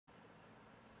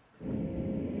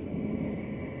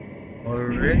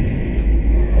Already?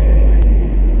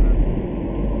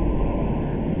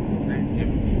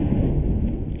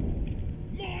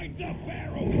 Mind the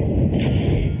barrels!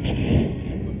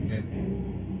 Okay.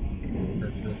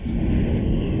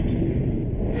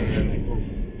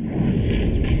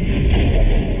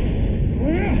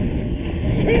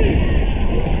 That's it.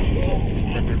 Yeah, go.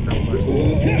 Take it down first.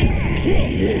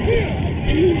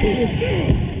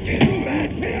 Mad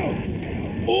Phil!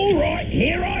 All right,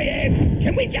 here I am.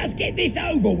 Can we just get this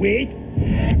over with?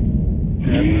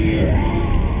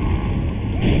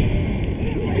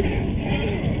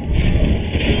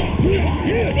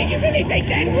 Did you really think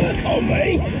that'd work on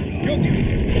me?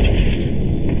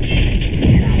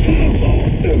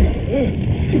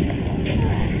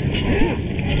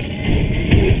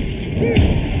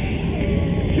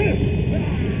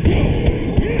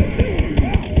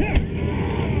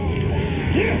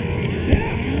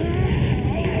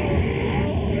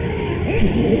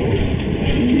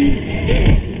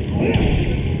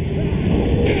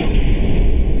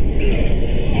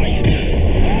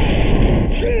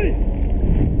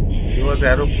 He was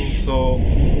arrow proof, so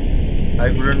I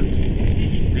couldn't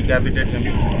decapitate him.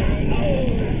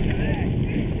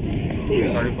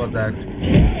 Sorry for that.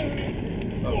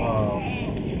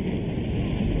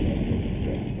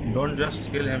 Don't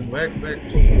just kill him. Wait.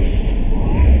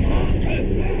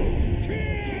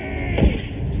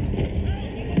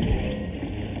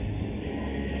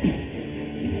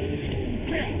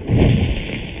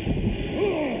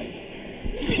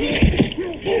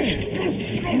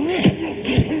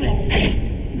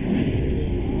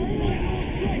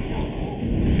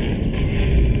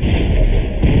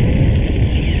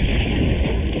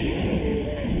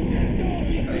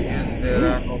 I guess there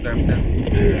are no captains.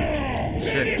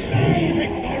 Shit.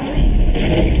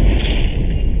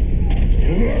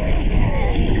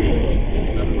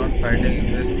 I'm not fighting in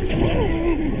this.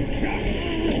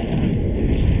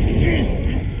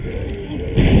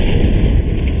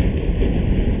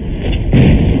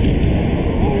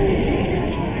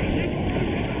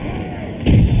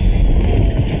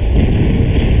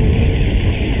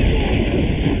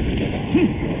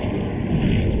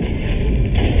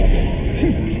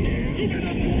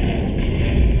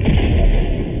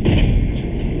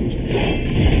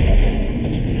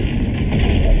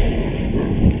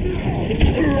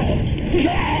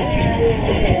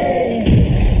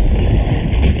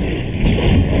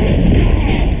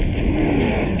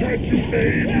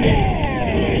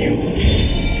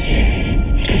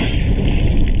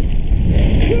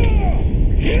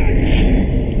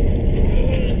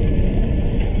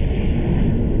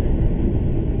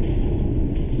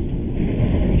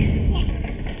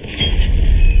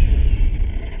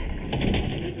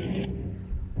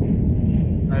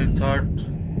 I thought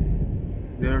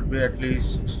there would be at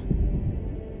least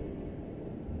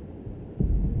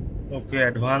okay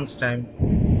advance time.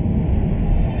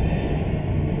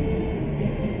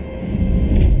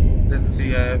 Let's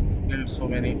see, I have killed so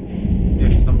many.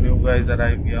 If some new guys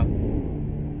arrive here,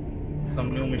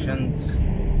 some new missions.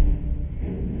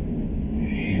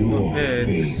 Okay,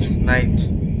 it's night.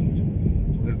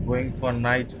 We're going for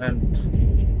night hunt.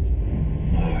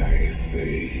 My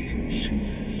fate.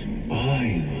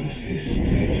 I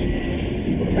resisted.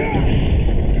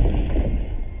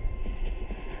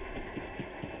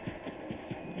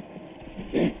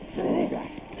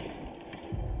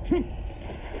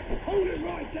 Hold it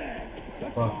right there!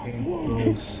 Fucking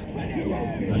close.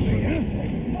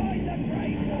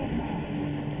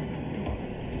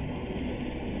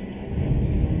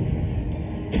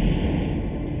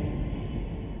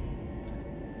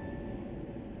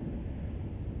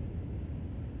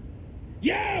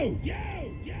 Yo!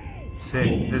 Say,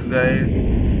 this guy is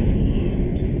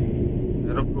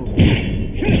arrow proof. Wait,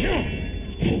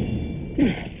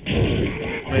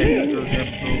 you have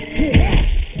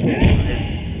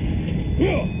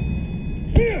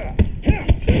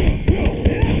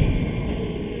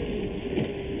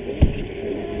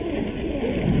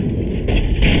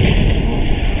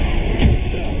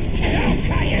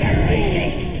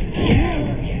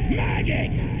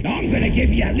I'm gonna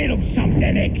give you a little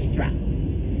something extra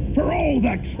for all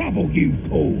the trouble you've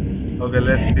caused. Okay,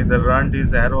 let's see. The runt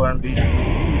is arrow and beast.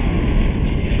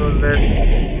 So let's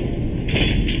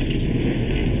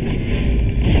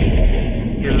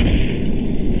kill.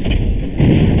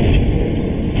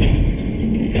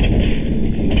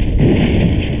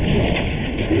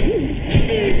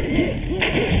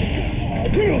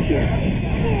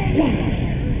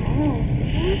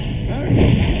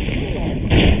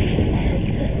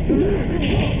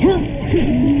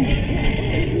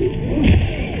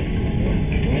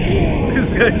 This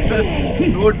guy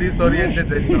is so disoriented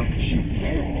right now.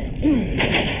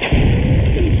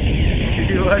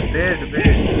 You are dead,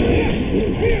 man.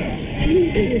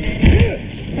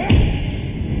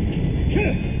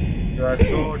 You are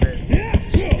so dead.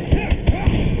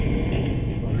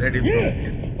 Already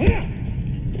broken.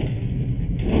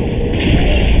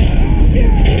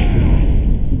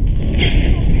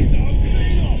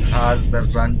 Has the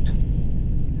runt.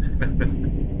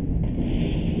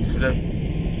 You should have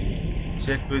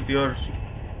checked with your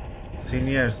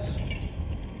seniors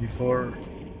before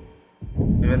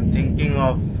even thinking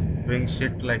of doing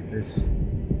shit like this.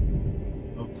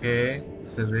 Okay,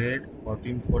 it's a raid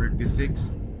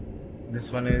 14486.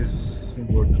 This one is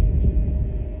good.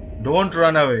 Don't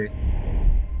run away.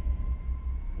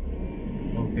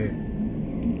 Okay,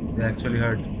 they actually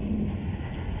hurt.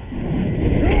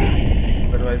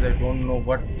 Otherwise, I don't know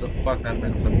what the fuck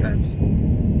happens sometimes.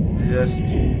 They just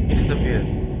disappear.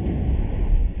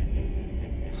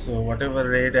 So whatever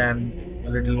raid and a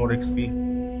little more XP.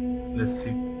 Let's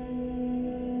see.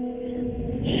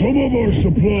 Some of our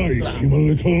supplies seem a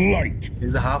little light.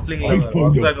 He's a halfling I lover,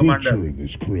 found also a a commander. creature in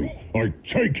this crew. I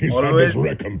take his hand Always as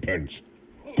recompense.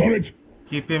 Got it?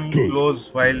 keep him Good.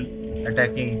 close while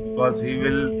attacking, because he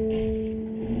will.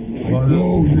 I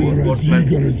know you are as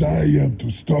eager as I am to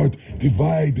start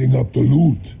dividing up the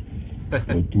loot.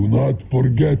 But do not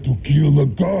forget to kill the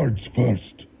guards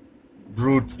first.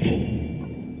 Brute.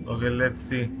 Okay, let's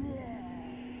see.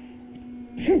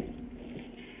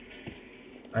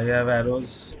 I have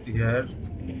arrows here.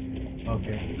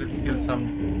 Okay, let's kill some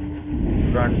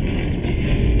grunt.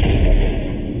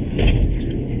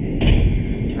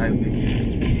 I think.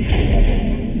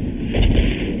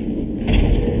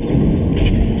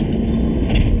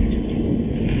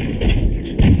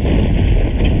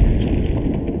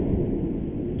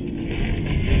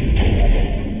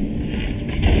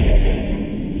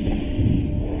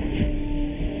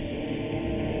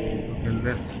 Okay,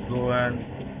 let's go and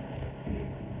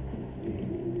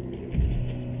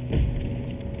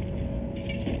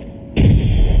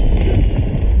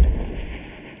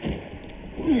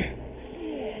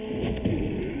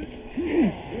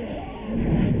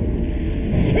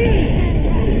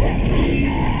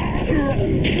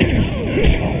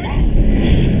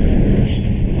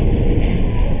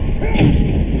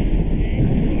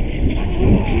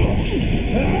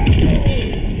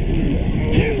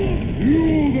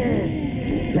You there!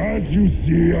 Can't you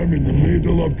see I'm in the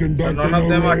middle of so conducting none of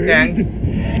them a are raid? tanks.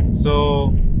 So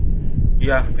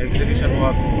yeah, execution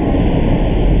works.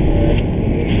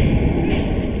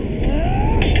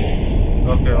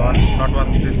 Okay, not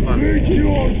one, this one. Take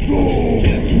your soul!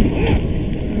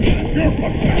 You're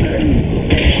pathetic!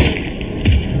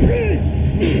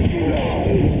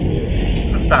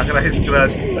 Sakura is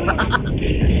crushed.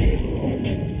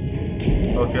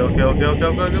 Okay.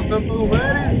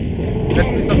 Where is? Let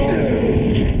me something.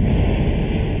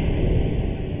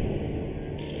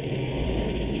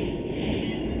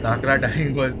 Sakura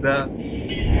dying was the.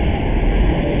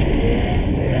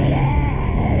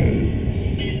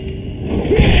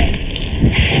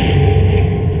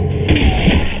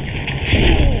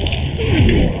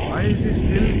 Why is he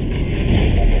still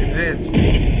enraged?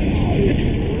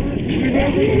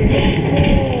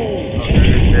 Okay,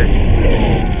 he's dead.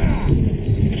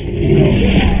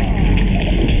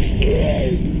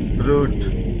 Brute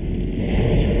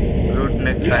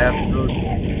next, I have brute.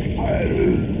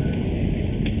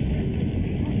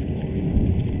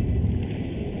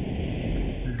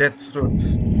 Death fruit.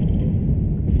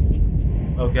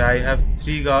 Okay, I have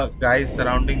 3 guys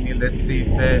surrounding me. Let's see if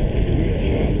they.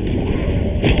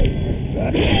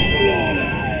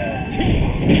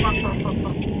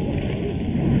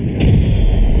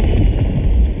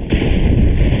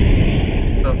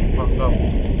 The fuck up.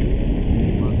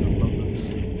 Motherfuckers.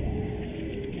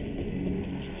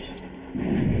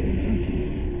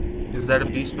 Is that a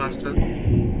Beastmaster?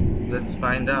 Let's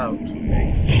find out.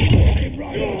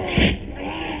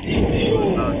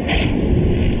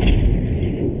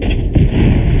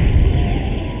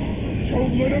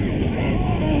 Don't let him...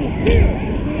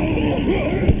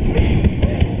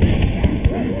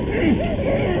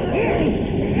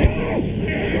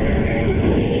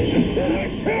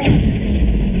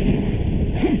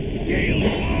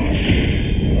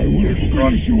 I will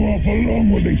finish you off along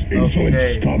with this insolent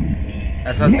scum.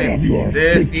 ऐसा same they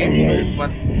seem to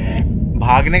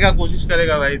भागने का कोशिश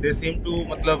करेगा भाई. दे seem to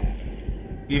मतलब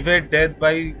evade death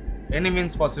by any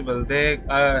means possible. They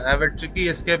have a tricky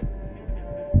escape.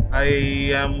 I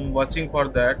am watching for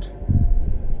that.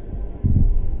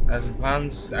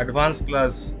 Advanced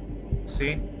class,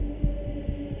 see,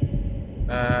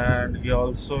 and he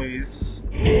also is.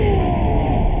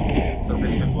 So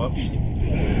this will work.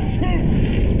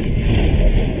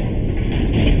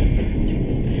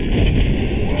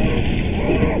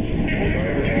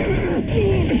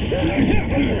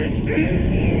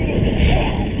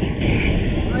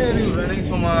 you running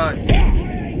so much?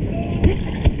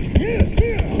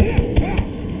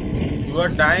 You are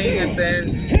dying and then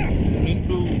you need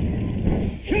to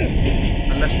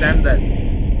understand that.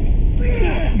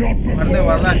 मरने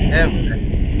वाला है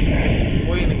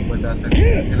कोई नहीं बचा सकता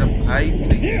तेरा भाई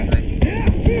नहीं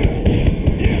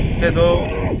है तो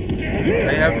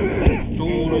I have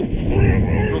two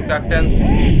captains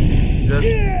just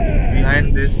behind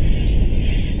this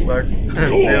but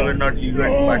they were not eager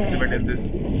to participate in this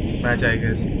match I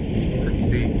guess. Let's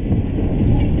see.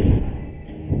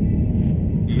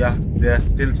 Yeah, they are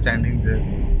still standing there.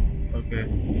 Okay,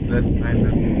 let's find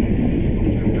them.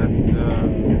 That's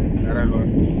Aragorn.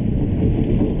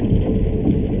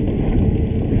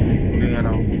 Moving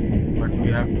around, but we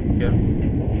have to be careful.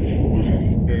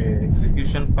 Okay,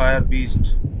 execution fire beast.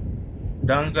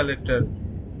 Dung collector.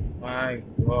 My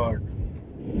god.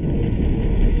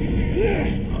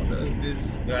 How does this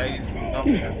guy become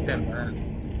captain, man?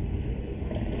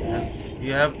 We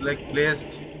have like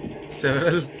placed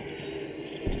several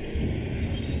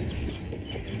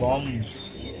bombs.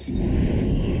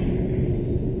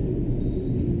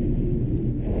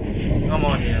 Come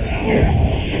on here.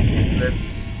 Let's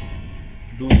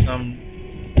do some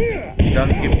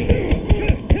dung keeping.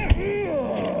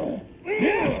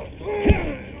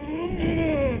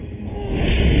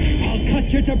 I'll cut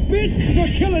you to bits for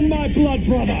killing my blood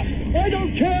brother. I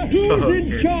don't care who's in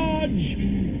charge.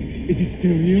 Is it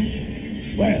still you?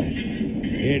 Well,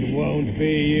 it won't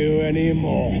be you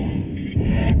anymore.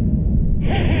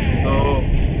 So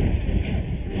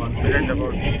confident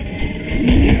about it.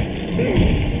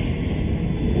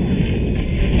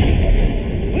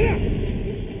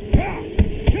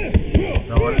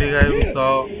 The only guy who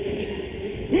saw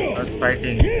us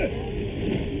fighting.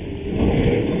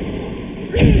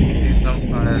 See some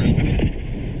fire.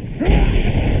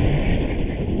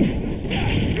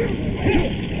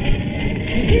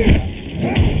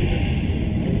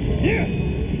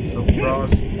 So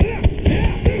frost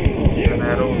and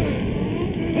arrows.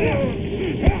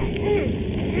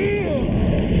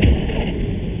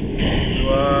 You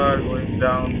are going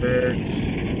down, bitch.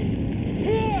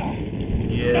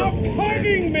 Yeah,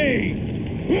 hugging me!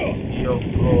 Yo,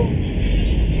 bro.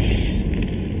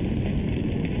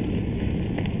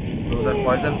 So that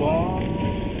poison bomb.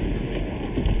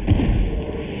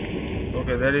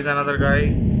 Okay, there is another guy.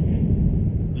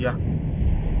 Yeah.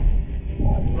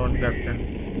 Not captain.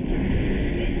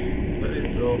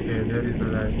 Okay, there is a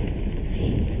guy.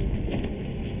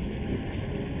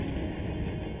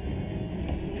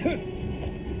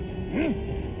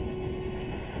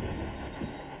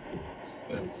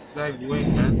 This guy going,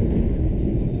 man.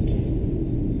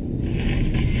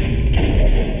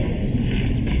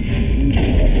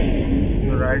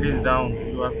 Your ride is down.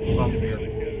 You have to come here.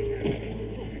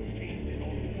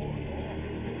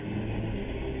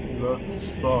 You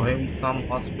saw him some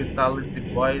hospitality,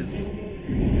 boys.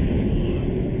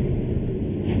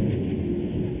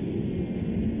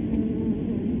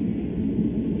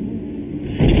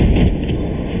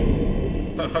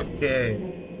 Okay.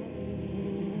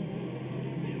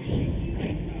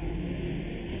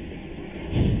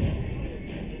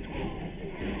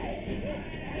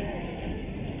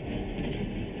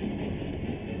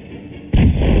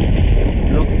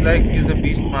 Looks like he's a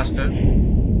beastmaster.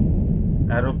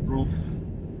 Arrow proof.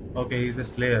 Okay, he's a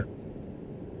slayer.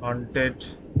 Haunted.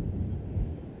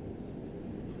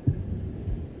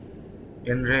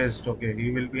 Enraged. Okay,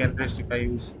 he will be enraged if I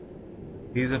use.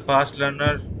 He's a fast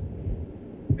learner.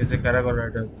 He's a Karagor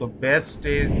rider. So best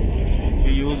is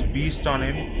we use beast on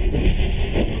him.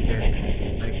 Okay,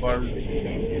 I called it.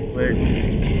 Wait.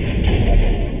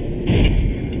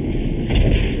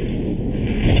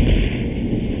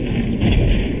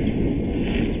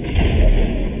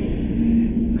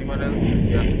 Anyone else?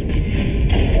 Yeah.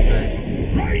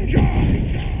 Ranger!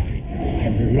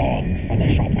 I've longed for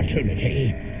this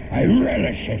opportunity. I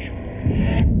relish it.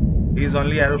 He's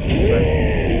only arrow proof, guys.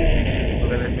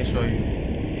 Okay, let me show you.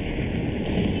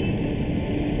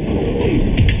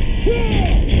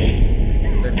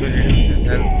 Let me reduce his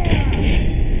health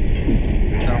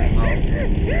somehow.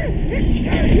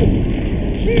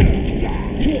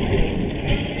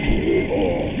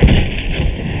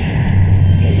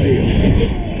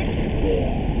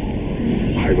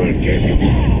 I will give you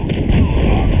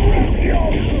your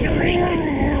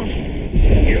strength.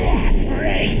 You are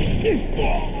free.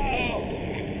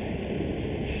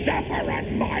 Suffer at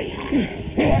my hands.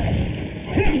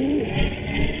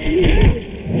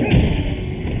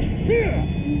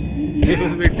 He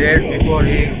will be dead before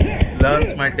he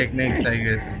learns my techniques, I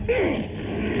guess.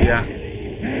 Yeah.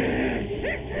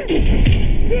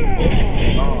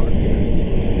 Oh,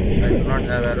 God. I not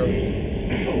have arrows.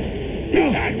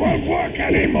 That won't work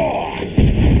anymore! I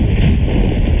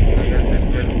guess this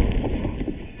will.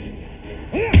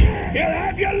 You'll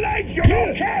have your legs, you're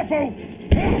not careful!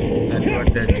 And you are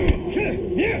dead.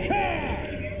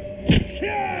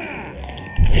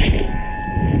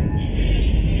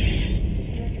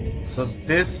 So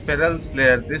this feral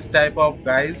slayer, this type of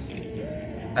guys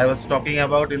I was talking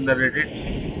about in the Reddit,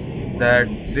 that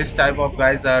this type of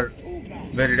guys are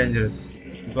very dangerous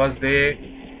because they,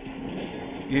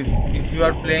 if you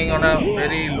are playing on a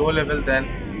very low level, then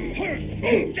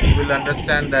you will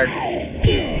understand that.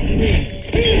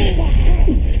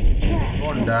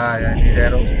 Don't die, I need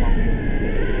arrows from you.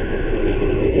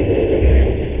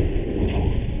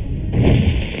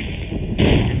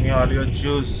 Give me all your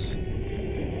juice.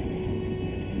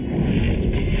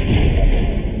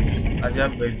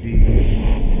 Ajab baby.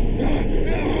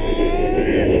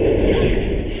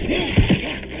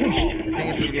 I think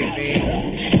it will give me.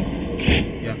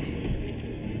 Yeah.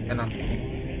 Enough.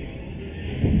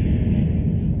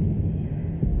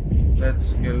 Let's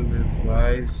kill these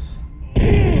guys.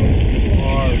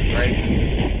 Alright.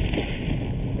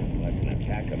 Let's an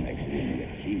attacker makes it easy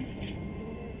to keep.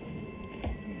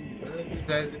 Where are these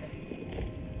guys?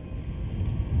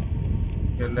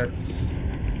 Okay, let's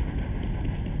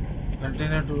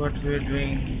continue to what we're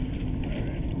doing.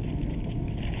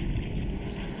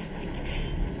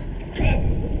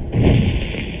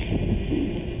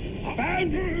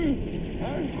 Found you!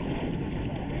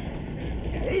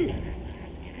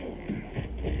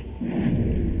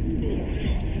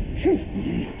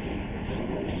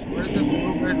 What is the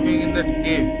group we're doing in that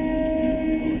cave?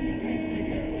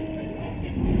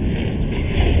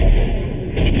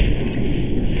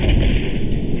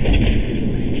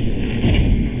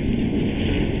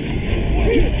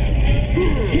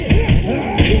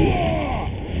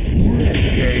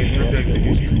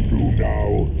 What you do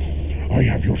now? I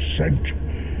have your scent.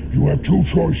 You have two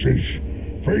choices.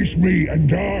 Face me and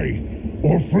die,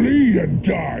 or flee and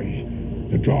die.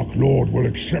 The Dark Lord will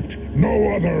accept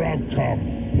no other outcome.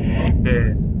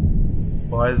 Okay.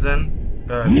 Poison.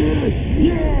 Good.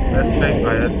 Let's try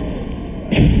fire.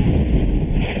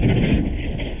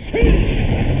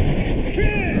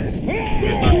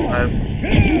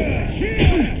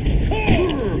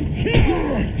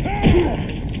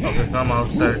 Okay, come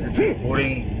outside. It's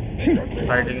boring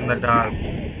fighting in the dark.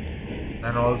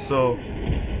 And also,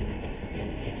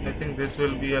 I think this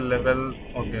will be a level.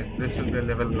 Okay, this will be a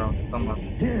level ground. Come on. I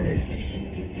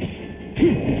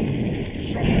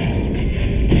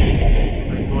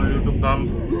told you to come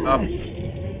up,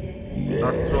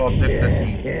 not throw objects at me.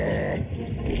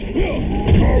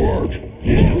 Coward!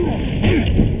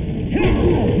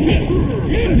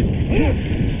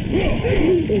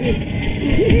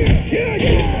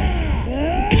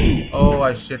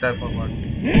 Oh, shit, I forgot.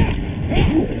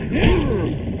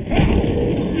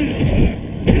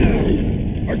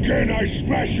 Again I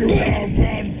smash you down,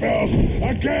 brown filth!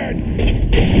 Again!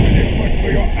 Punishment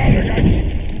for your arrogance!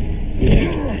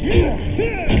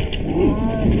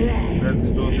 Let's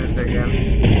do this again.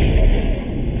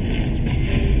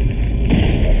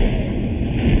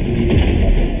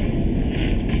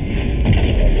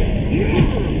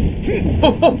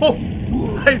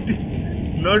 I did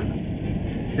not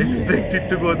expect it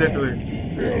to go that way.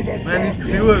 Man, he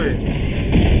flew away.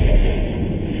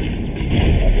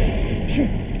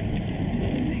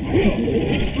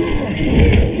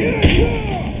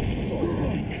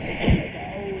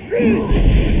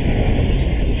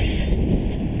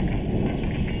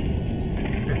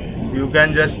 You can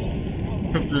just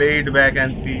play it back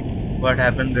and see what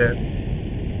happened there.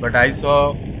 But I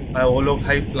saw my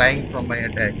Olofai flying from my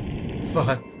attack.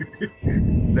 Fuck.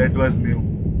 That was new.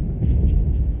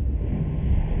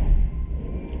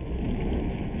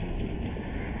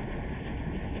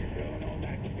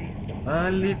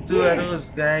 Only 2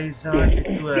 arrows, guys. Only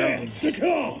 2 arrows.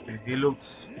 Okay, he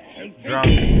looks drunk.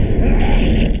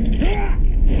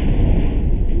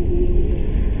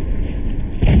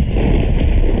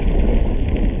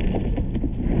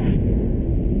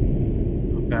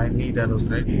 Okay, I need arrows,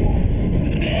 right?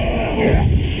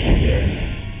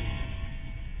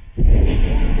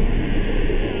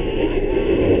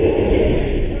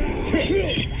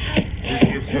 This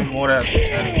gives me more arrows.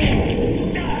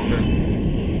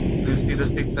 Do you see the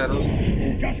 6 arrows?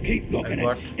 Just keep looking Like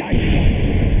what? and stay.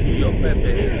 Yo,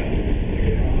 Pepe.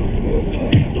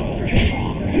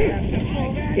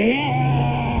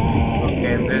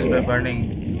 Okay, and this by burning.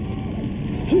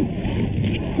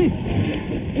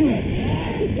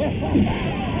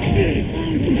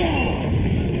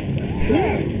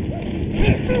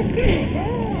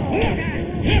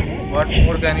 What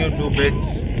more can you do, bitch?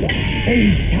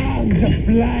 These tongues of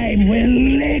flame will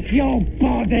lick your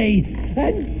body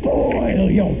and boil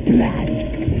your blood.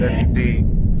 Let's see.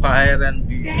 Fire and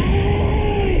beast.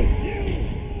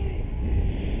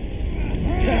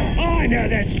 I know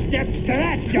the steps to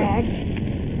that dance.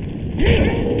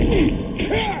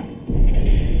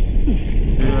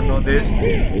 Do you know this?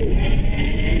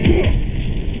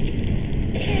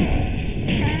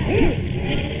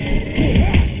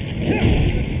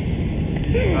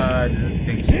 I didn't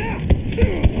think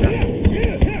so.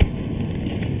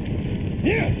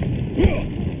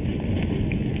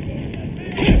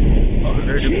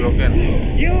 Already broken.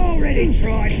 You already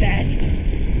tried that.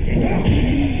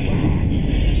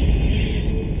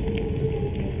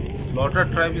 Slaughter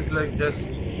tribe is like just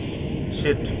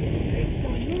shit.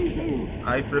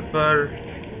 I prefer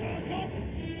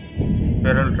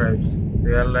feral tribes.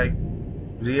 They are like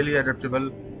really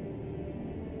adaptable.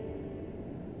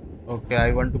 Okay,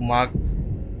 I want to mark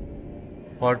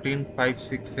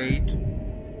 14568.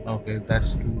 Okay,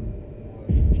 that's too.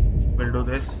 We'll do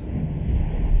this.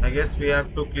 I guess we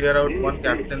have to clear out one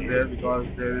captain there because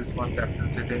there is one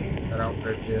captain sitting around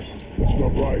right there. That's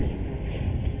not right.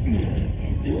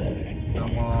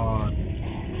 Come on.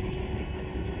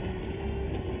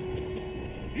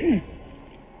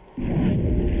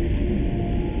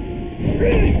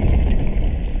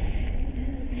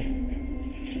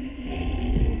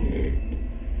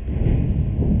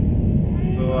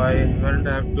 So I won't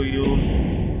have to use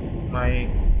my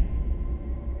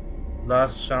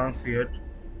last chance yet.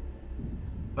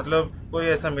 मतलब कोई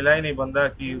ऐसा मिला ही नहीं बंदा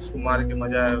कि उसको मार के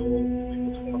मजा है वो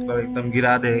उसको मतलब एकदम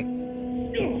गिरा दे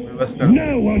बस कर No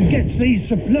one gets these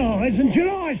supplies until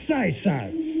I say so.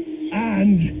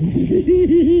 And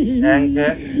Hang है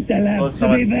they'll have बहुत to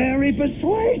समझ be very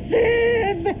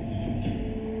persuasive.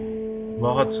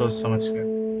 बहुत सोच समझ के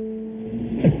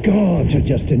The guards are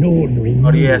just an ordinary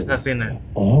और ये meal. ऐसा सीन है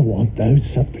I want those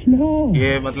supplies.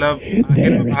 ये मतलब आखिर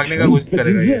They're में a भागने का treat कोशिश for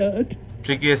करेगा ये dessert.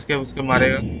 ट्रिकी एस्केप उसके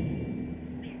मारेगा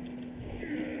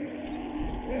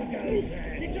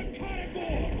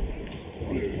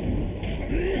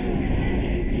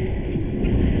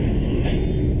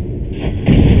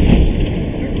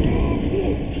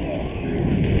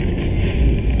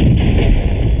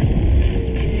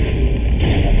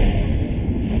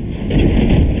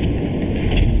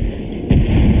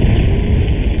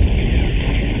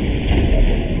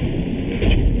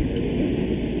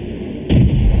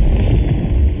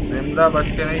जिंदा बच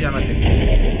के नहीं जाना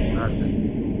चाहिए यहाँ से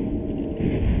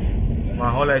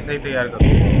माहौल ऐसा ही तैयार करो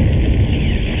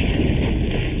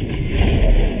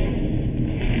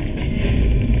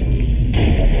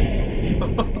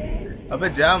अबे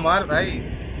जा मार भाई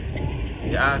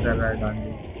क्या कर रहा है Gandhi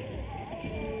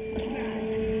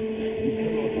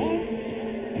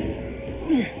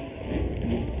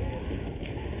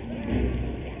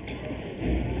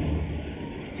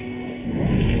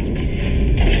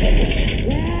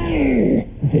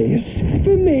This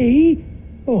for me?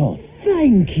 Oh,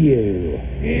 thank you.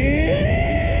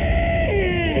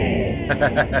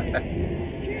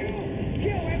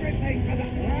 Kill everything for the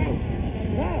throne.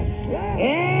 So slow.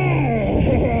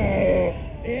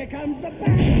 Here comes the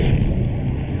battle.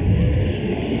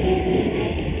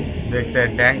 देखते हैं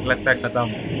टैंक लगता है खत्म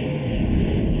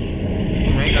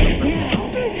नहीं खत्म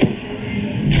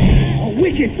A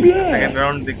wicked blow. Second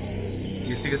round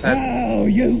इसी के साथ Oh,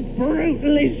 you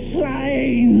brutally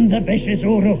slain the vicious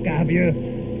Uruk, have you?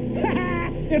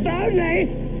 If only.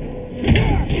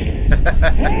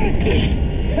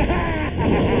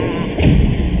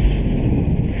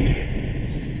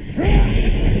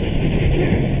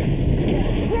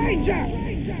 Ranger!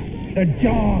 The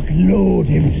Dark Lord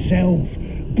himself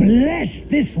bless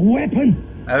this weapon.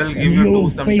 I will give and you you'll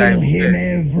some feel time, him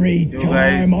okay? every You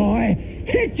time guys- I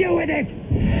hit you with it.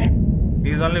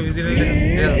 He's only visiting his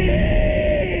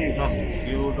jail. No,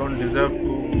 you don't deserve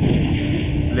to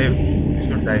live. You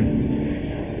should die.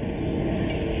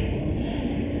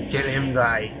 Kill him,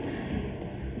 guys.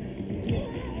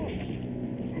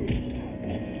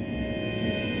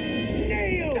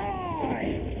 Kneel!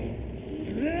 Die!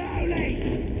 Slowly!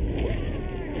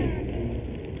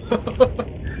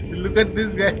 Look at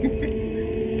this guy.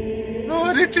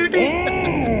 No, retreating.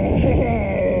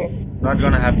 Not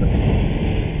gonna happen.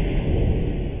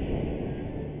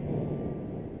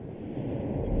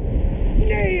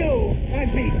 Kneel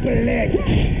and be bled!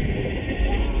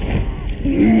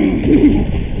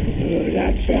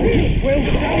 That will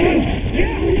silence!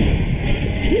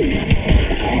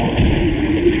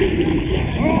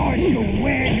 I shall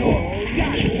wear your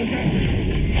guts as a...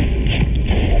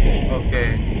 Okay.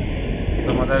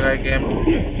 Some other guy came.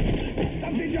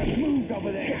 Something just moved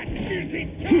over there! That filthy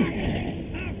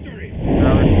tongue!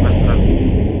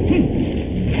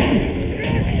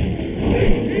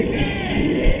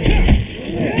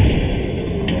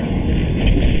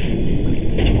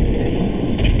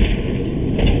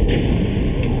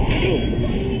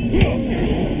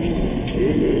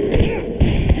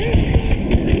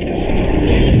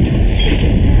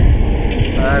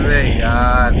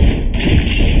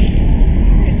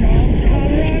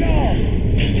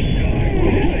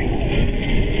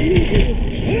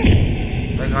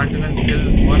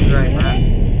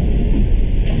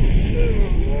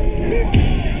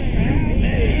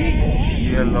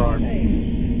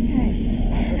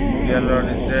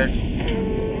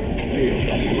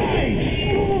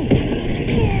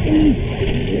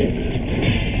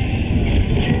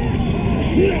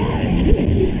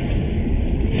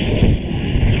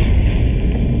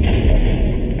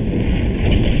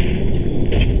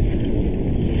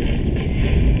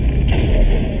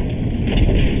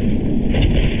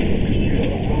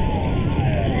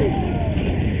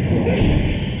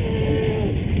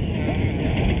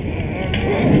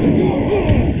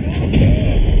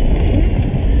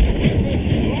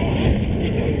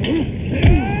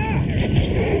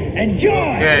 Enjoy!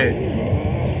 Okay,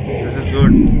 this is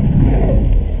good.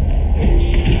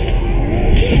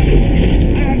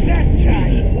 How's that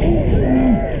taste?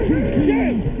 You,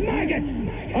 maggot!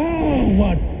 Oh,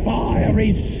 what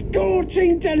fiery,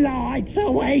 scorching delights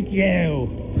await you!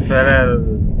 Feral,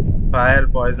 fire,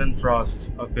 poison, frost.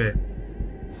 Okay,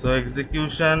 so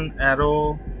execution,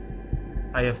 arrow.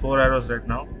 I have 4 arrows right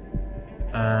now,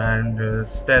 and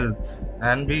stealth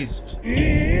and beast.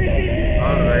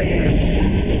 All right.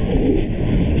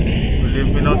 You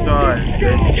leave me no choice.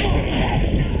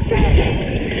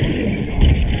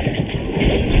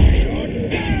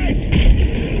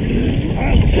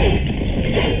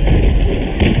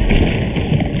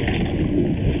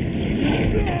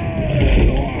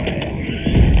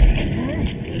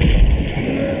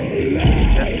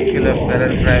 Let's kill a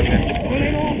feral private.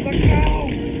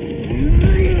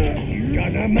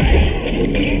 Gonna make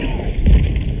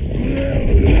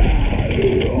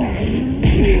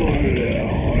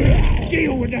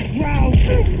deal with the crowd.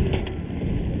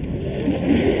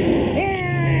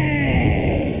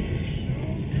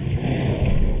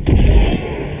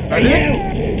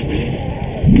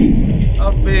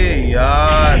 अबे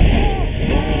यार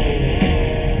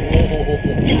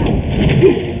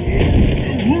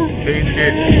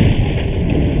fainted.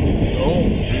 Oh,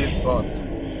 he's gone.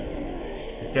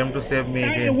 He came to save me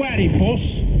Don't you again. worry, boss.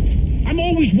 I'm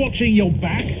always watching your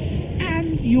back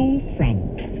and your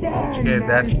front. Okay,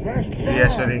 that's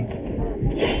reassuring.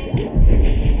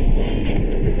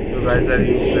 You guys are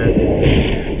useless.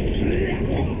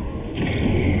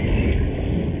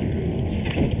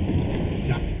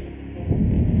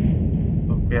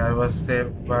 Okay, I was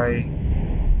saved by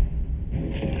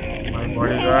my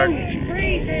bodyguard.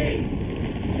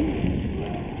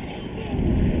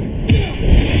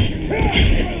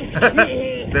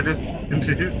 That is,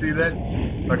 did you see that?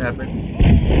 What happened?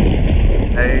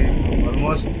 I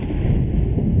almost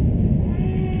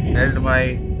held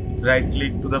my right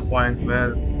click to the point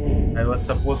where I was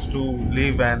supposed to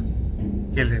leave and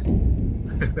kill him.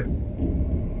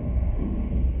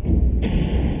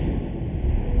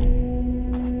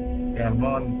 Come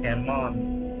on, come on.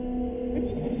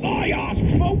 I asked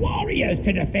for warriors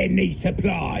to defend these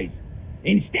supplies.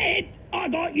 Instead, I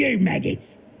got you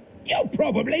maggots. You'll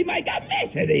probably make a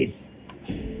mess of this.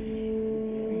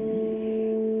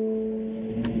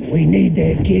 We need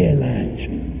their gear, lads.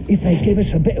 If they give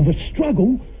us a bit of a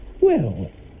struggle, well,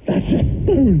 that's a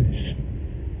bonus.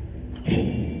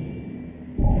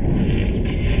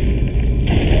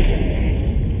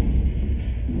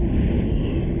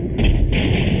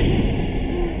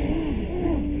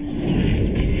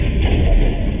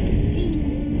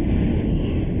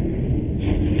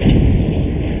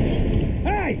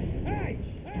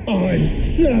 I'm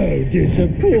so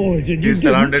disappointed. He's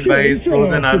surrounded by his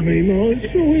frozen army. My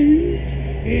sweet.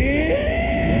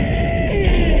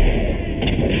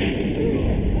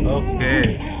 Okay.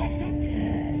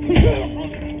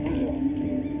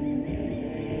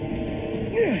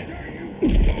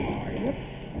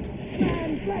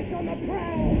 Man, flesh on the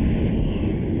prowl.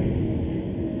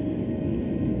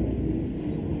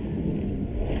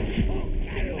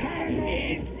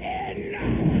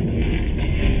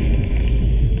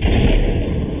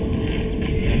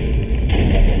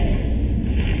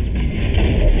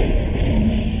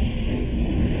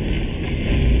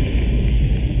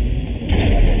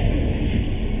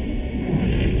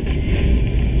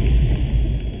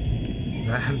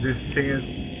 Man, this thing is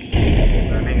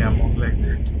running amok like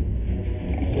that.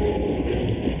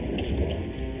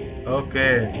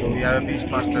 Okay, so we have a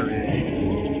Beastmaster here.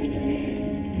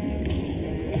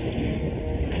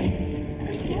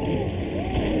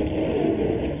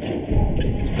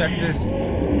 Look at this.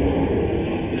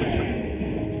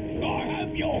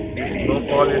 This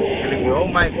snowfall is killing me. Oh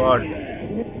my god.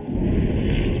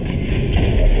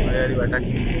 Why are you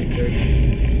attacking me?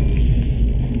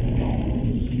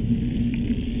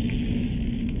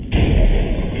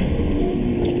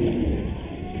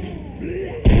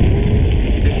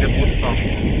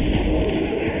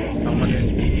 Someone is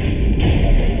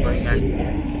going at me.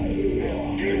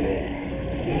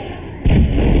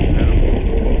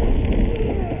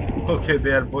 Okay,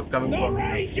 they are both coming for me.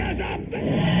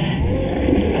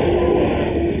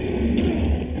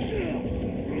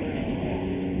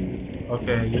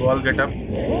 Okay, you all get up.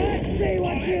 Let's see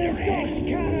what you've got,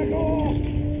 Caragor.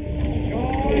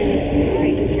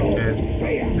 Okay,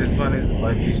 this one is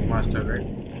by Beastmaster, right?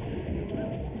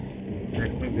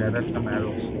 Let me gather some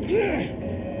arrows.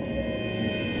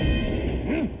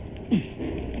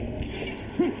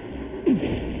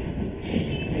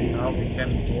 Now we can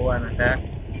go and attack.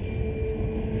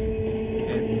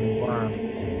 In one.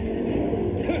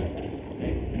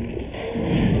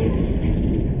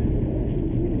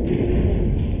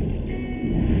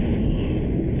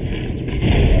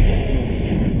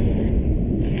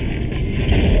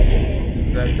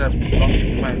 These guys are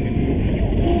blocking my view.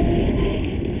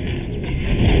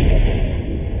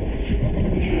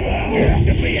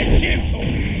 To be a gentle.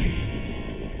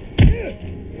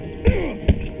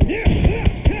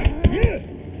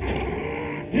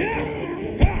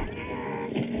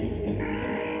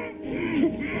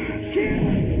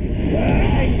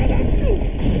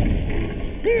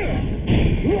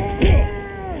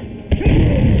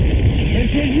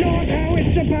 This is not how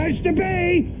it's supposed to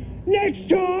be. Next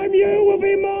time you will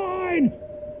be mine.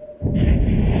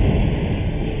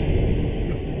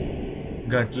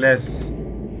 Gutless.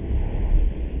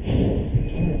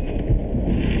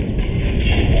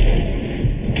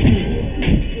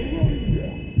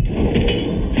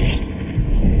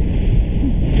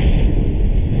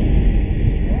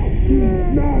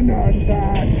 None of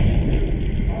that.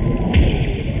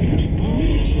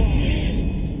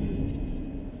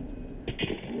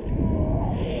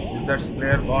 Is that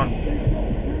snare gone?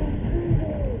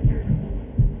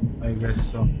 I guess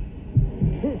so.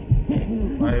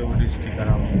 Why would he stick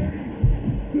around?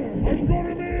 I've got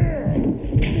him here!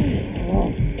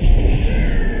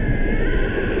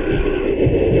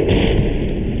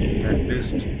 At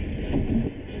least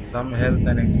some health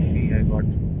and XP I got.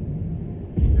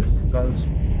 Skull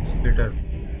splitter.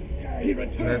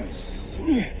 Let's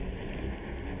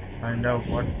find out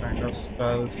what kind of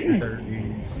skull splitter it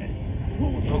is.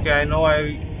 Okay, I know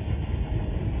I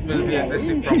will be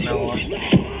aggressive from now on.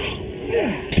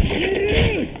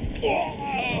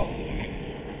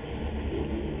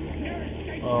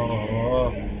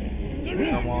 Oh,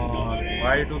 come on.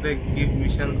 Why do they give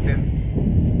missions in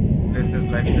places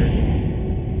like this?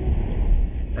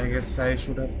 I guess I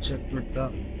should have checked with the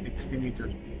XP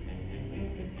meter.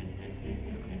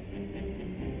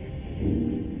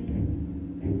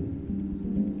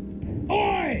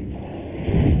 Oi!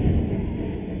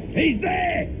 He's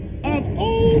there! Of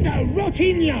all the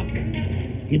rotting luck!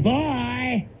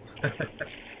 Goodbye! That's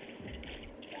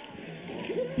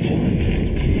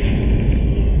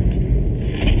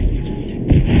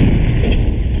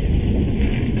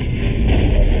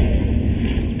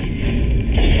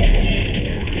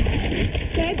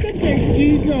the best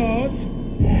you got!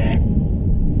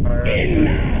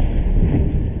 Enough!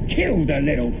 Kill the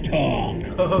little dog!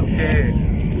 Okay.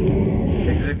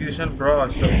 Execution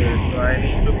frost. Okay, so I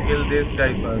need to kill this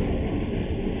guy first.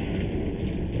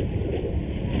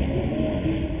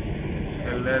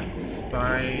 Okay, let's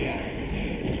find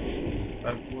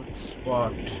a good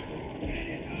spot.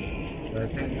 I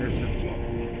think this is.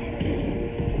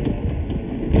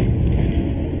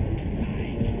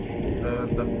 What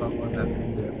the fuck was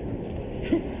happening there?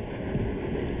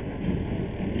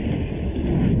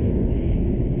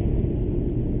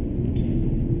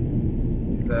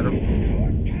 Arrow.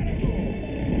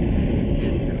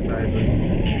 This guy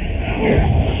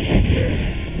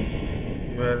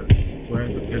we're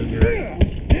going to kill you, right?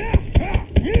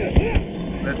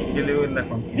 Let's kill you in the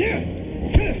confusion.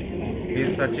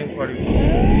 He's searching for you.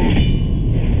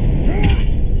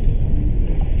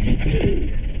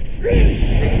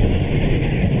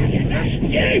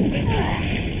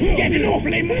 Getting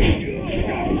awfully moved!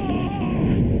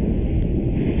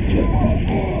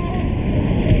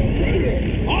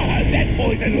 That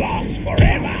poison lasts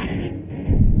forever!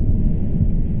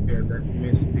 Okay, that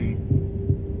missed the.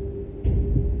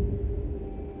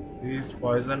 He is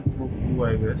poison proof too, I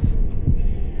guess.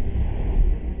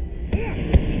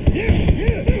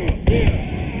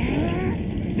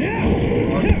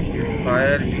 His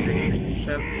fire, his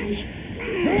execution.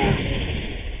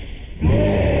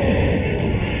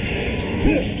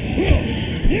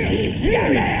 Go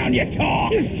down, you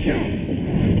talk!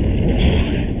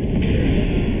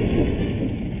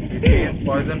 If he is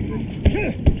poison proof,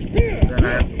 then I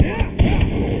have to go.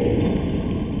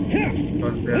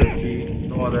 Because there will be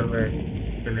no other way to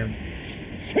kill him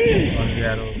on the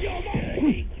arrows.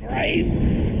 Dirty grave!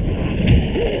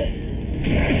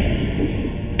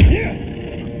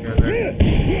 Okay, let's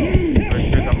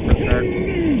quickly come to that.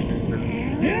 We'll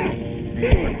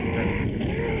see what we can do.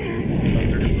 It's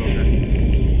already broken.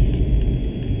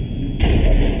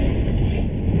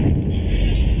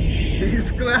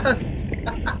 Jesus Christ!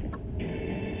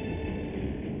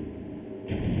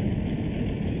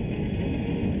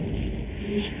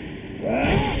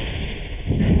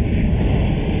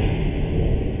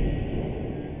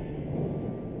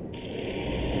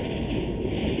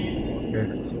 Okay,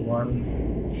 so one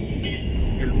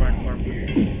skill point for me.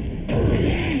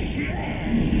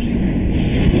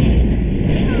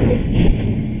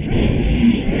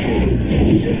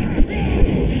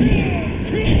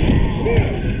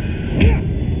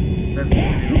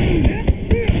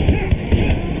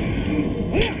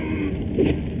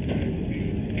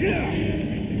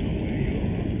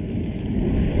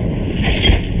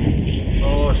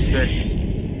 Oh shit,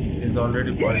 he's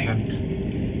already poisoned.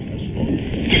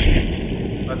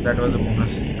 But that was a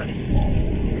bonus. It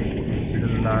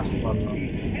is the last one now.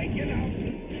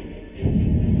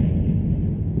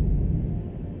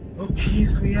 Okay,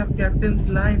 so we have captains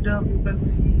lined up. You can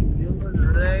see over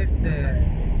right there.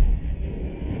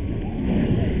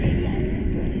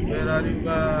 Where are you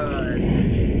guys?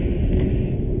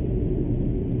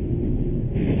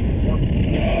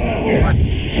 What?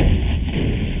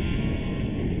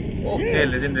 Okay,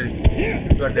 legendary.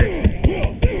 You are dead.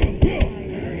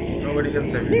 Nobody can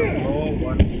save you now. No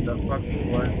one in the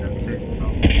fucking world can save you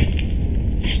now.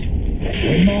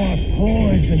 When my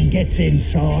poison gets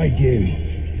inside you,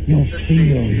 you'll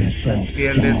feel yourself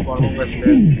start to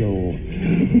tingle.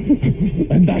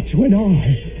 And that's when I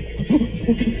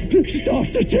start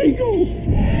to tingle.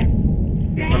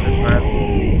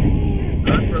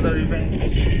 Blood brother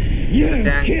revenge. You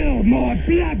killed my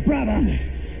blood brother,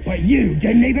 but you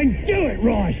didn't even do it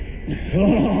right.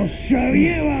 I'll show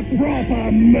you a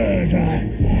proper murder.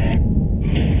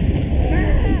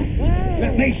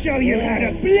 Let me show you how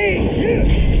to bleed.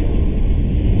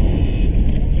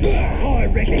 I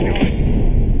recognize.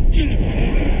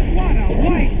 What a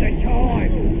waste of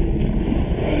time.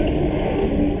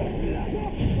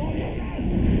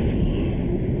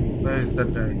 Where is that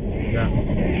guy? Yeah.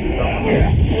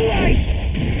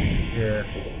 Yeah.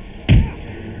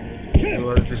 He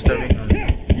was disturbing us.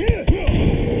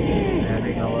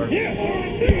 Having our...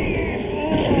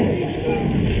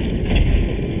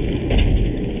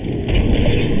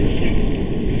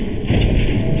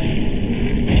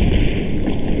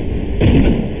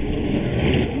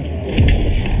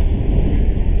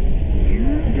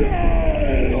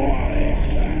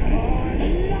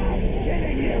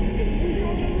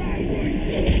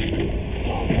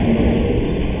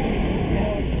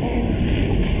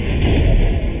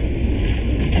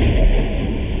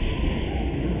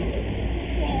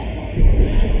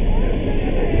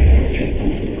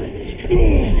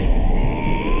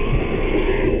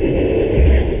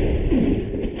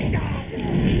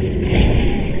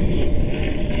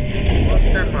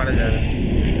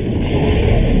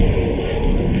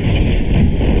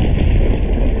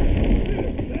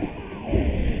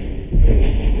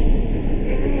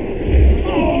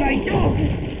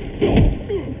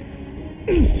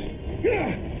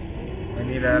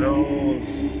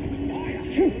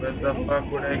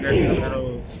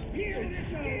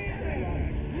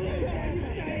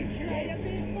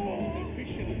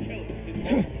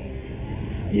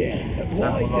 Yeah, the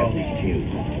price of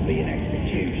refusal to be an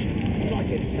execution, like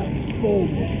it's some form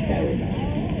of ceremony.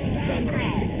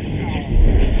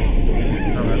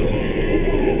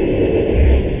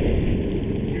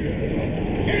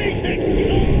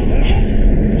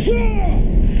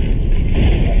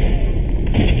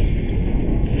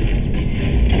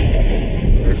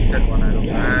 Wasted one arrow,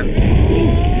 man.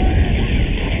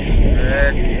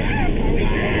 Red.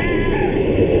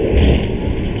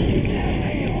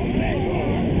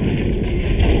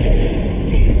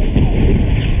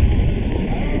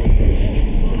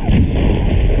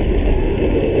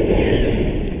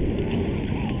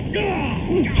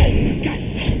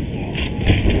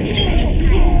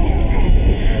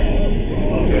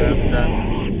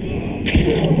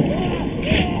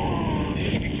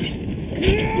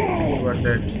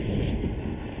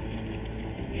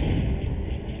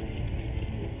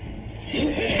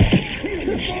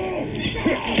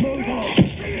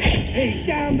 He's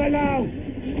down below!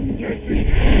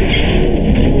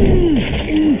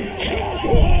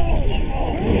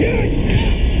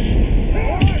 I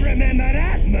remember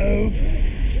that move!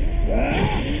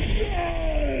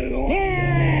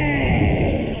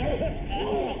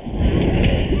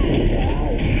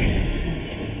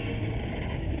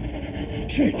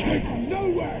 She came from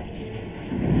nowhere!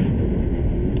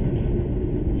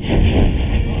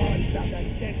 Oh, such a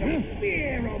sense of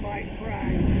fear on my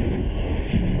friend!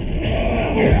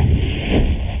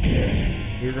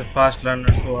 He's a fast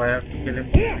learner, so I have to kill him.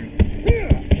 I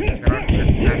cannot kill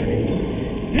him.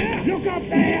 Look up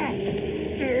there!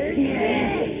 There he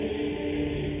is!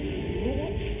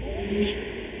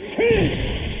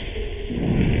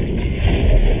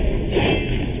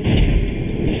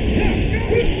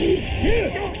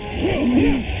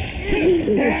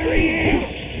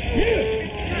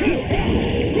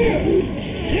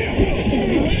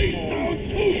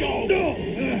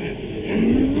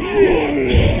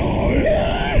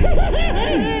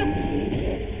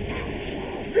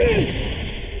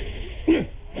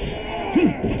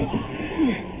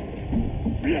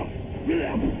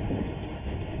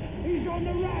 He's on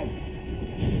the run!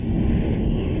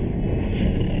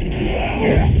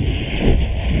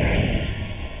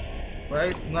 Why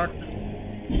it's not?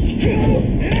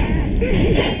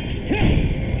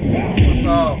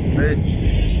 Oh, bitch.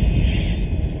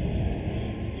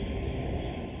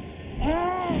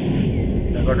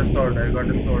 I got a sword, I got a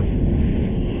sword.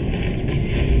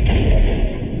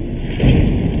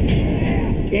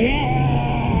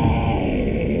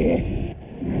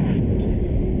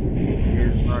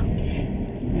 He's not.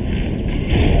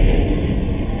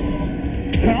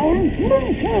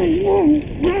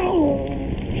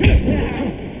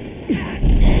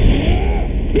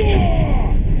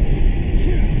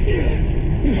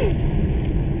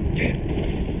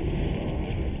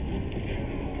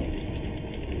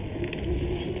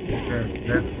 Okay,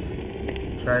 let's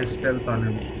try stealth on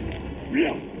him.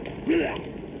 You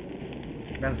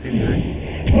can see that.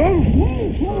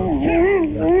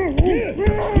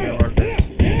 About this.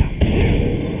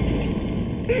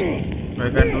 I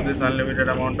can do this unlimited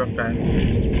amount of time.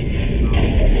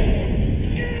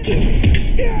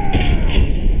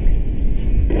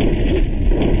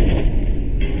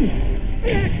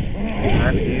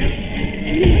 And he's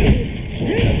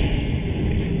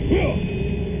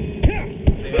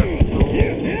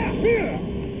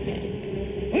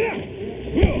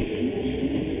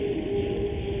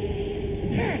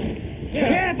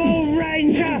Careful,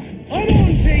 Ranger! I'm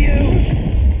on to you!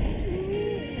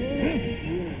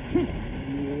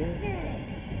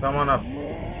 come on up.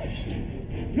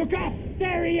 Look up!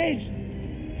 There he is!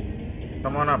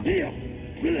 Come on up.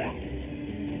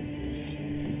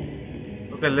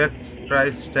 Okay, let's try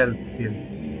stealth kill.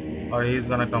 Or he's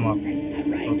gonna come up.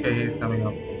 Okay, he's coming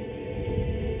up.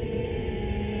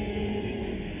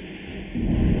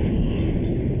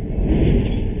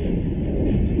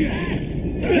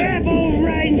 Careful,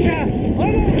 Ranger! I'm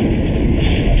on!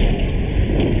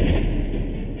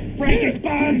 Break his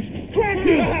bones! Crack!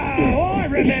 Oh, I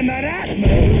remember that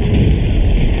move!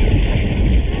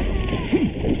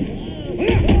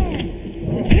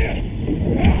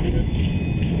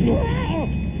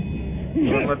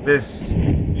 Remember this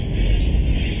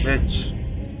bitch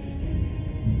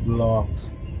block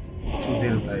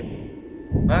Sudhir bhai.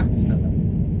 Bak sala.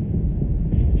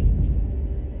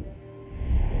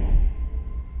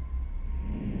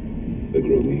 The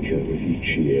GraveWalker with each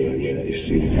year I went to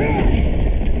see.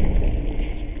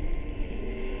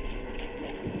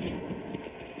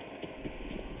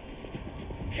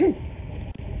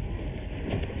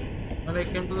 And I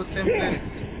came to the same place.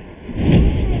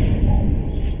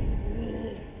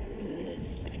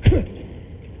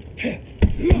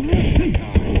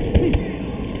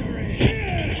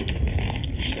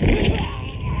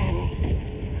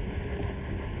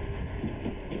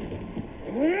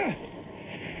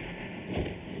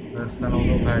 That's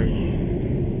another bhai.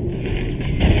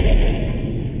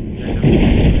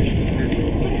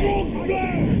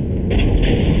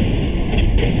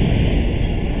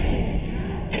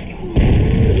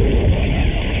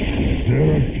 There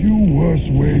are few worse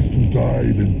ways to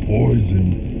die than poison.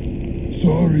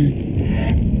 Sorry.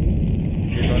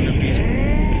 He's on the beach.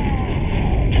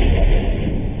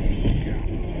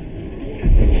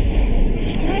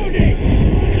 I'll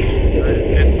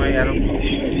get my arrow.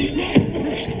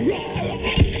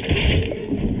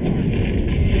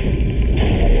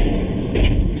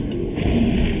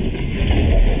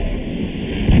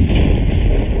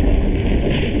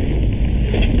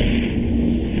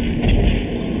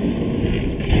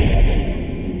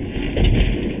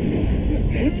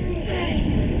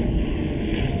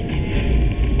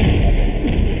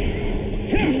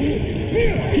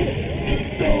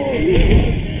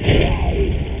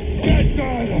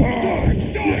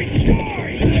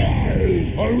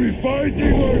 Are we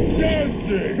fighting or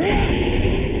dancing?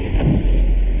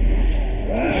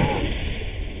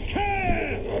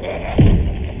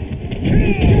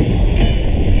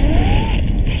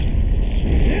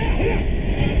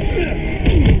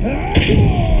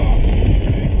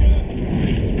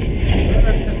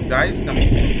 This guy is coming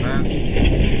from, man.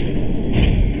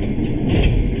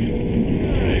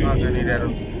 Not any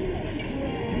arrows.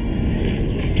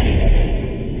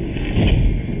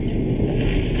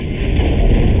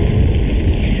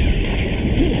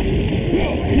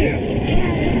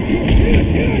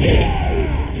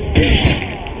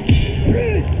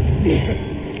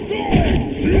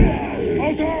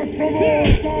 from all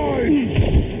sides!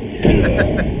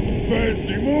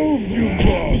 Fancy moves you've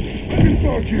got! Get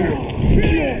back here!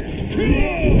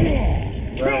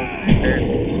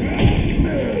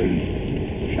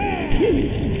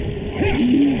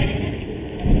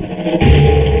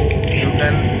 You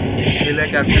can kill a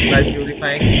captain by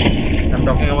purifying. I'm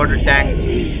talking about a tank,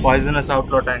 poisonous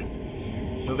outlaw tank.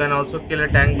 You can also kill a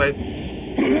tank by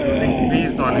using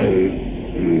freeze on it.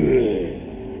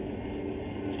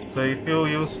 So if you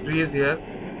use freeze here,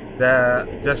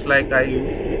 just like I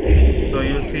used, so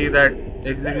you see that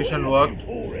execution worked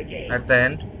at the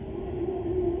end.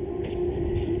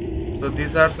 So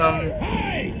these are some.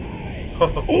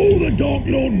 All the Dark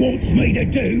Lord wants me to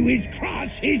do is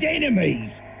crush his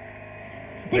enemies.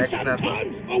 But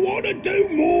sometimes I want to do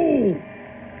more.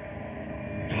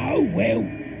 Oh well.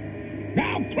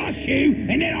 I'll crush you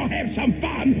and then I'll have some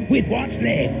fun with what's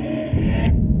left.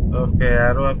 Okay,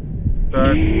 arrow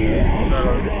cut.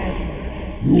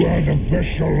 You are the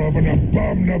vessel of an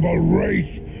abominable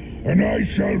wraith, and I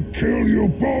shall kill you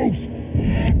both!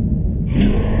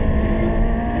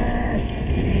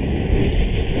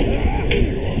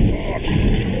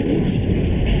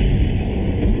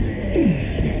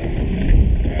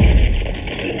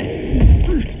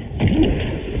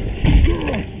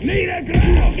 Need a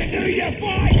ground to do your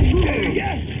fight, do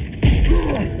ya?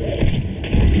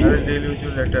 I will deal with you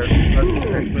later. First,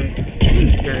 let me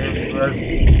kill him first.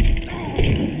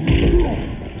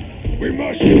 We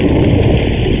must...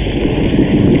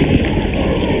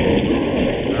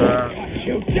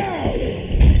 Shoot down!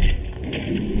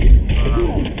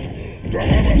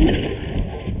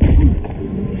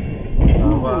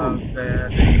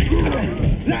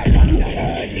 That must have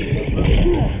hurt you.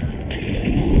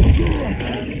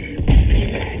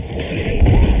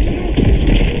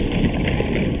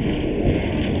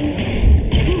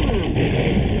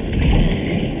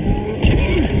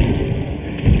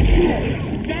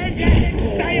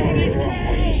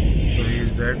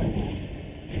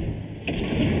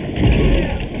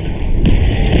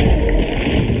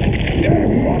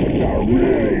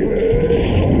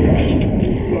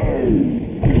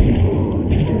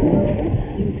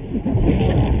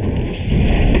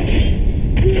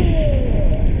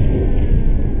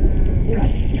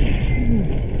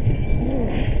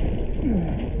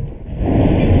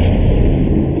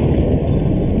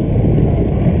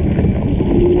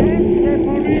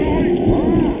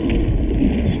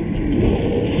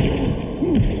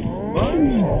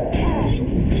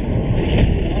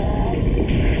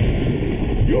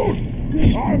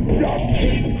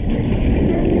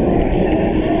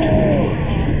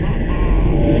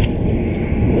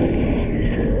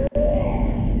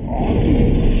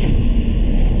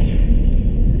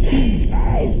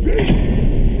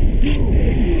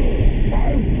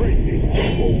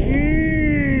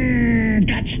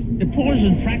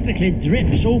 It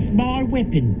drips off my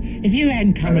weapon. If you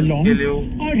hadn't come along,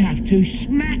 I'd have to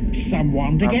smack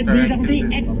someone to get rid of the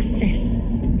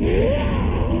excess.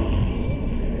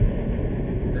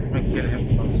 Let me kill him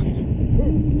first.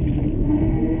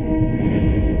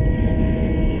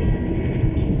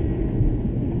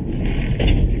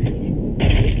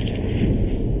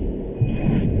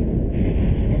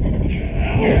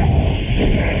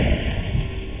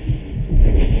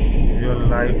 Your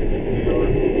life,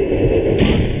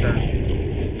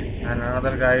 and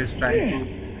another guy is trying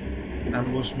to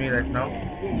ambush me right now.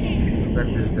 Look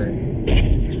at this guy.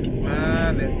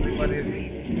 Man, everyone is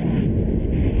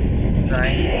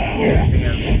trying everything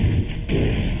else.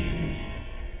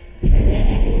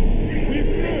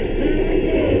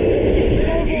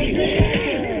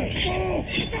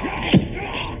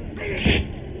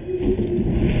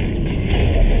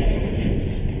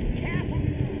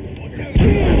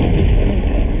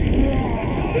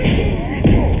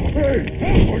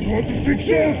 Want to fix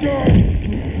shelter!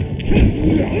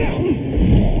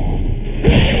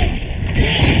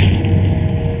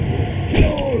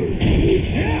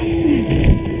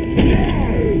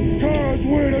 Can't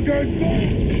win against them!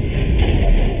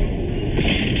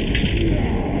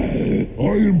 I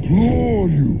implore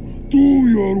you, do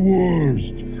your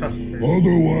worst.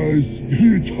 Otherwise,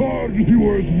 it's hardly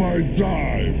worth my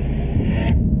time.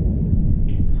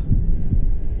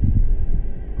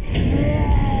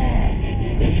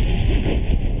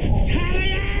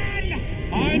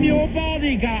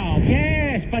 Bodyguard,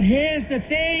 yes, but here's the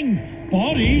thing.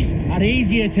 Bodies are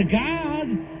easier to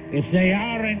guard if they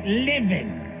aren't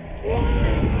living.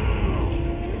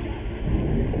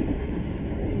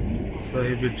 So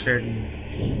he betrayed me.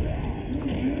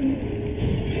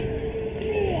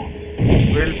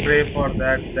 We'll pray for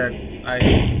that I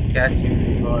catch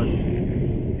him, because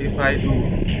if I do,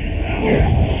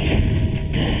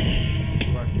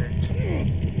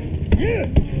 We've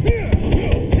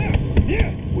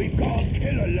got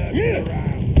killer lurking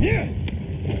around.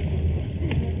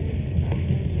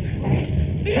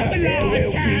 There will be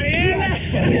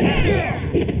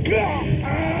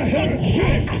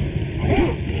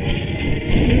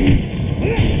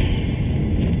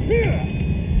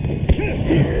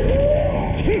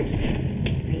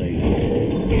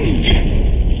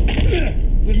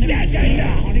that's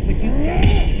enough!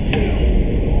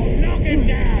 Knock him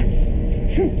down!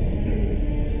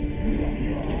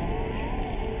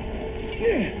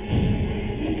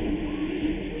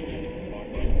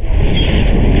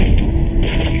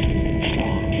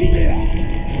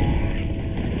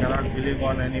 Cannot believe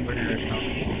on anybody right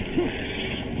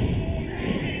now.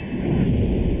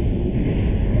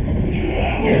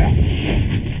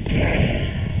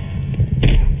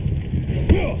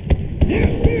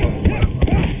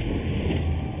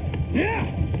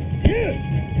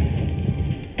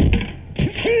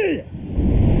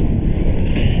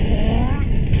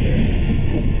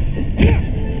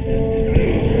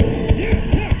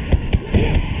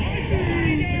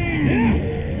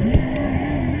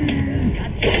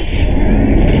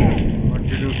 What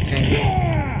did you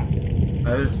think?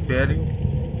 I will spare you.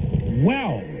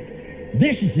 Well,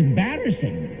 this is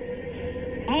embarrassing.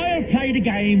 I have played a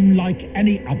game like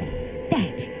any other,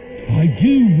 but I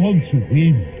do want to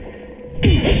win.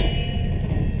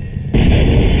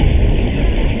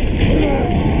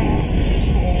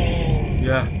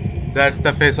 Yeah, that's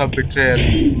the face of betrayal.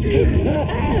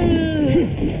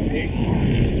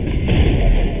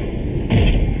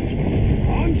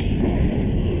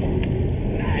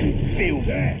 Feel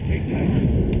that.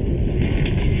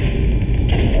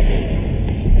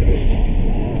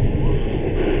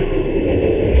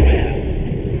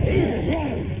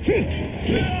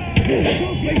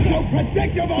 You're so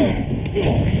predictable!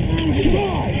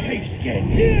 Try,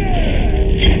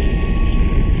 pigskin!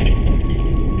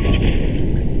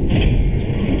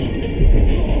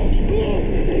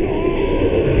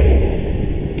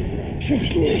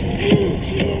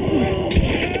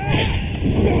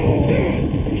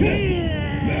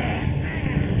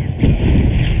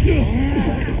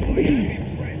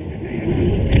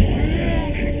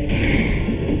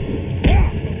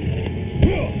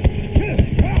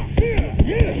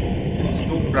 It's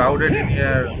too crowded in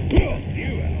here.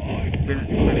 Killed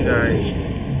too many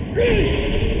guys.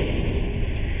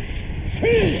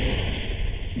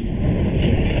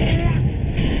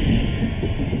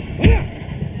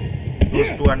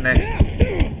 Those two are next.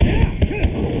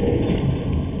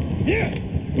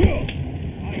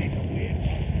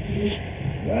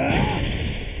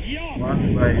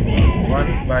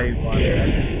 One by one,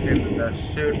 kill the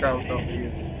shit out of you.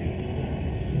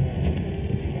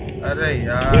 अरे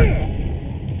यार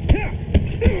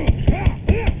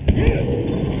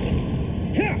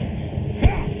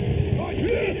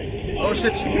oh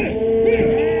shit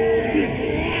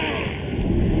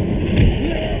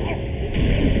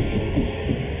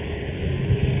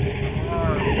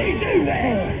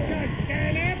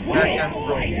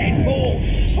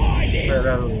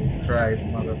well tried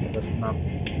motherfucker snap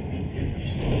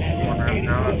one I have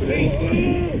now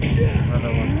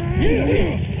another one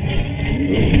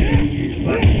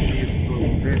but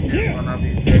this is gonna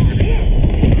be deadly.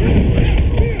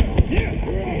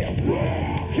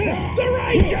 The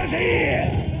Ranger's here!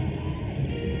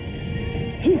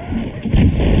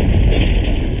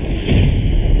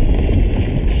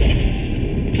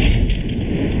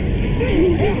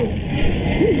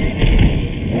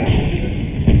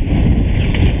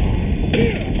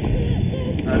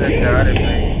 अरे क्या रे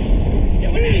भाई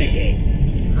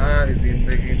हाँ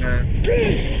जिंदगी में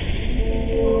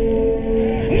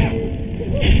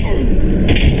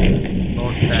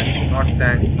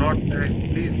not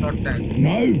tank please not tank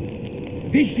No,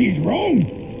 this is wrong.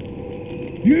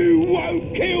 You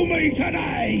won't kill me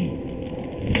today.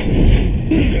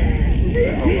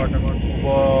 oh, what about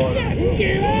ball Just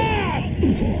give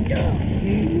up.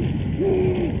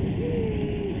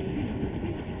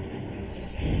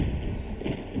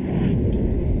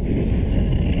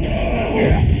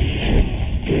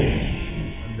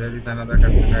 and there is another guy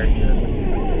right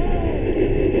here.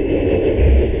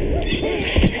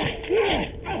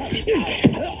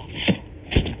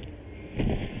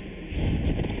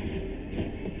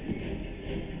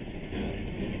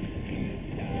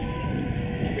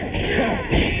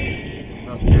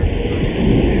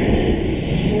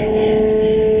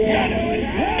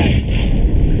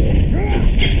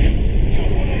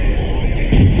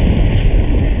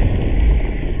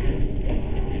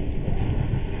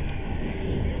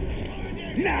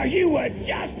 Now you were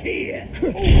just here.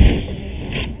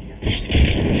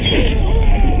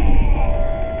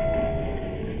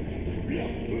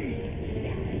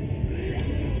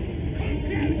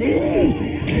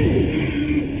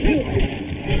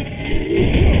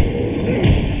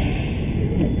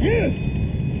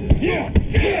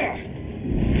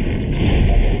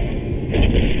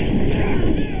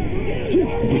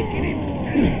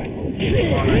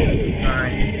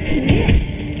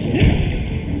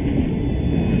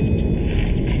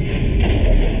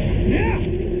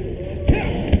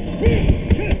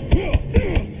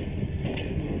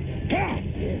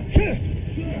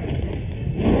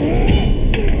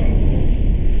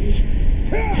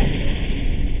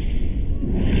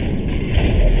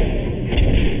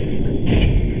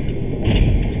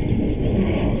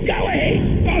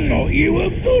 thought you were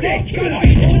good at it.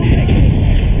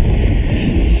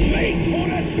 Meat for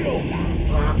the slaughter.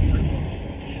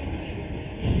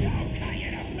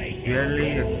 Barely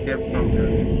escaped from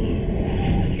here.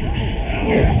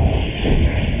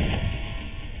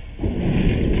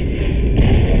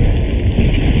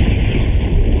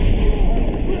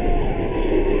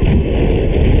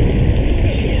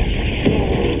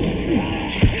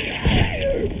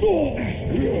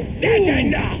 That's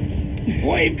enough!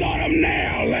 We've got them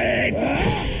now, lads!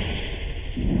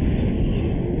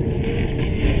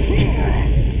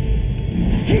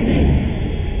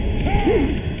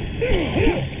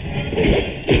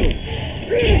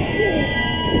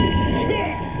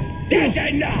 That's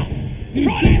enough!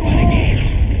 Try that one again!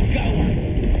 Go on!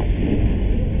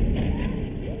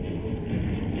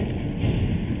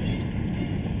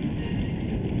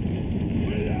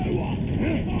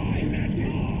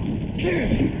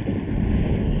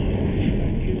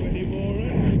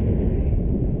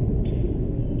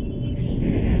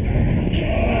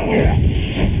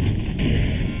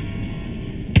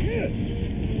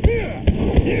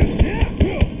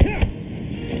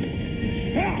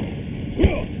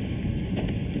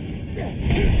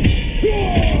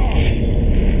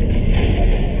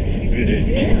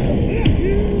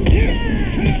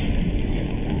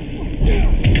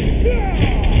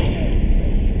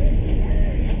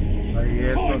 ये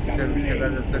तो सिलसिला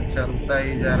जैसे चलता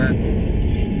ही जा रहा है।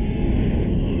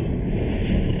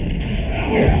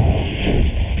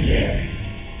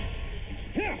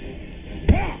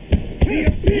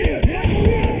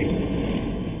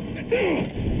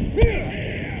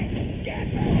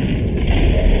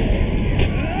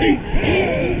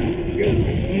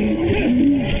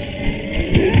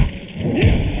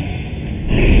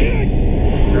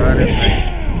 अरे भाई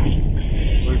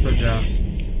कोई तो जा।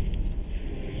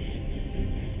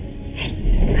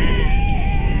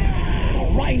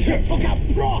 Ranger took a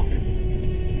rock!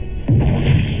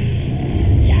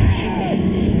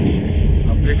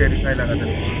 अपनी टेरिफाई लगा दे।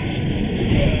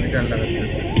 डर लगा दे।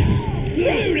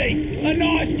 Truly, a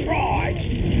nice try!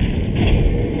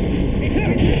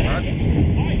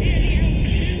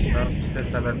 तरफ से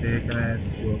साला देख रहे हैं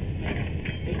इसको।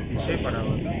 पीछे पड़ा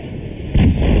हुआ था।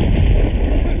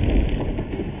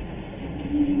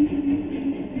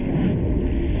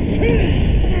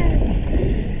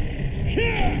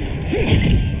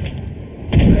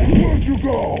 Where'd you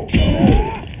go?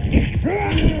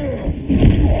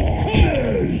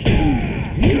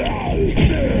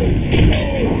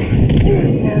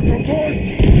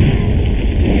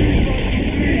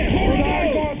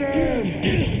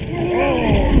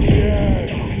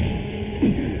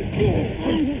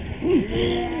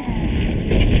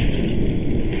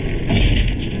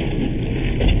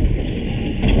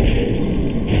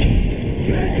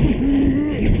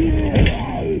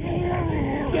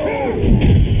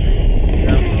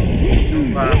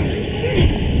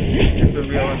 This will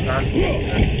be our last.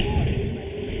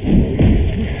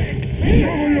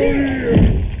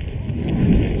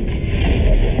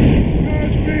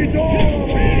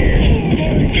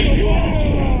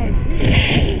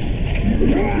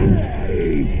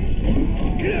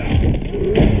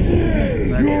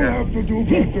 You'll have to do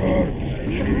better.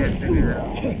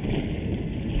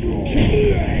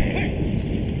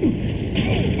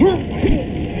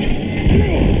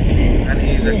 And he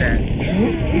is a tank.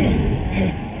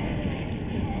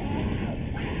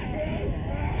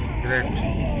 Great.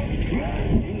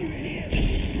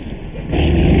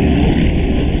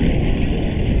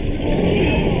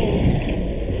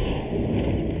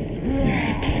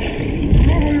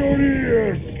 Cover your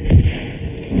ears.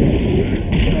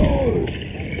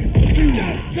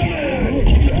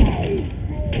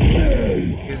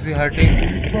 Is he hurting?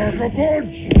 Pack a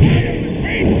punch.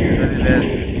 Very less.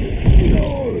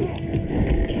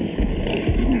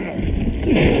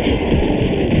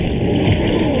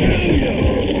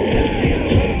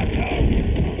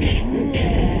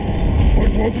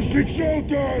 What was the six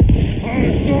shelter? I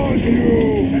saw you.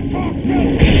 What the fuck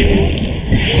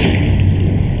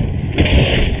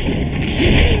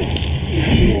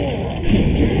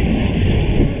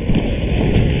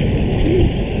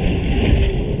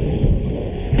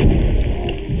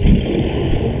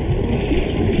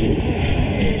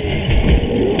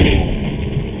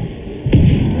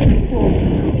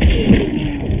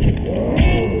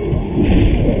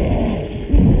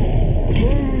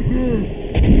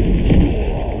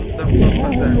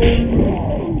was that?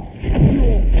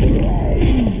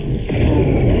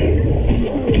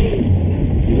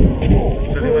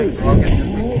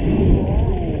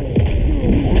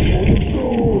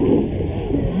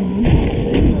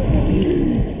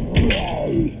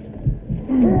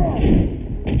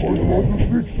 Not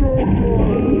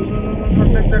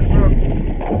like that, bro.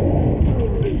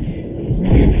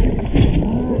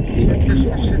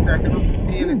 Shit, I cannot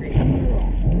see anything.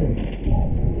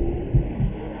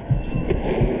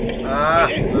 Ah.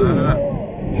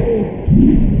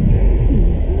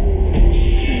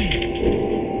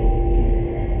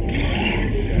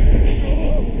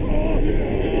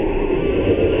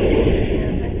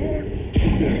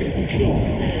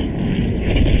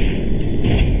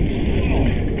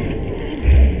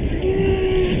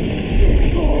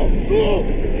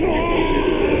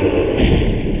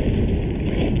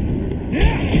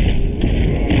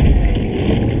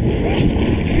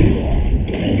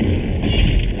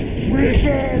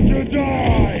 Prepare to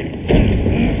die!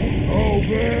 Oh,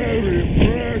 very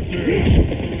impressive!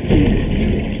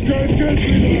 Guys, get me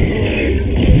that way!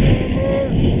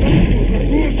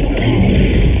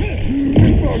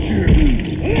 Fuck you!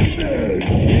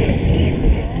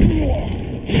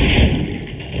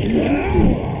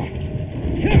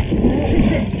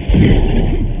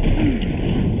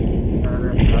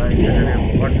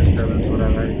 What is the what I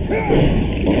like?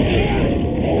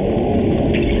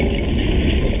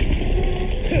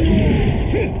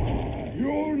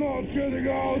 You're not getting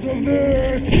out of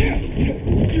this!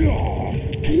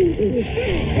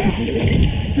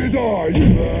 Did I, you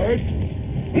mad?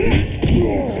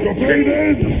 Okay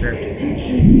then!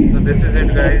 So this is it,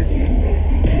 guys.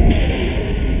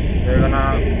 We're gonna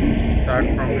start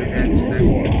from revenge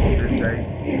this guy.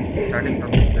 Starting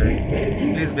from this guy.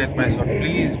 Please break my sword.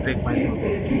 Please break my sword.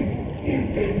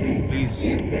 Please.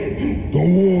 The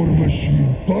war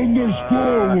machine thunders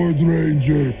forward,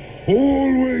 Ranger.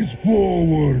 Always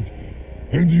forward.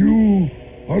 And you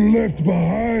are left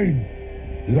behind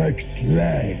like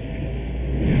slag.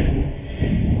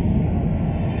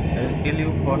 I'll kill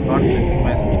you for not breaking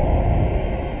my sword.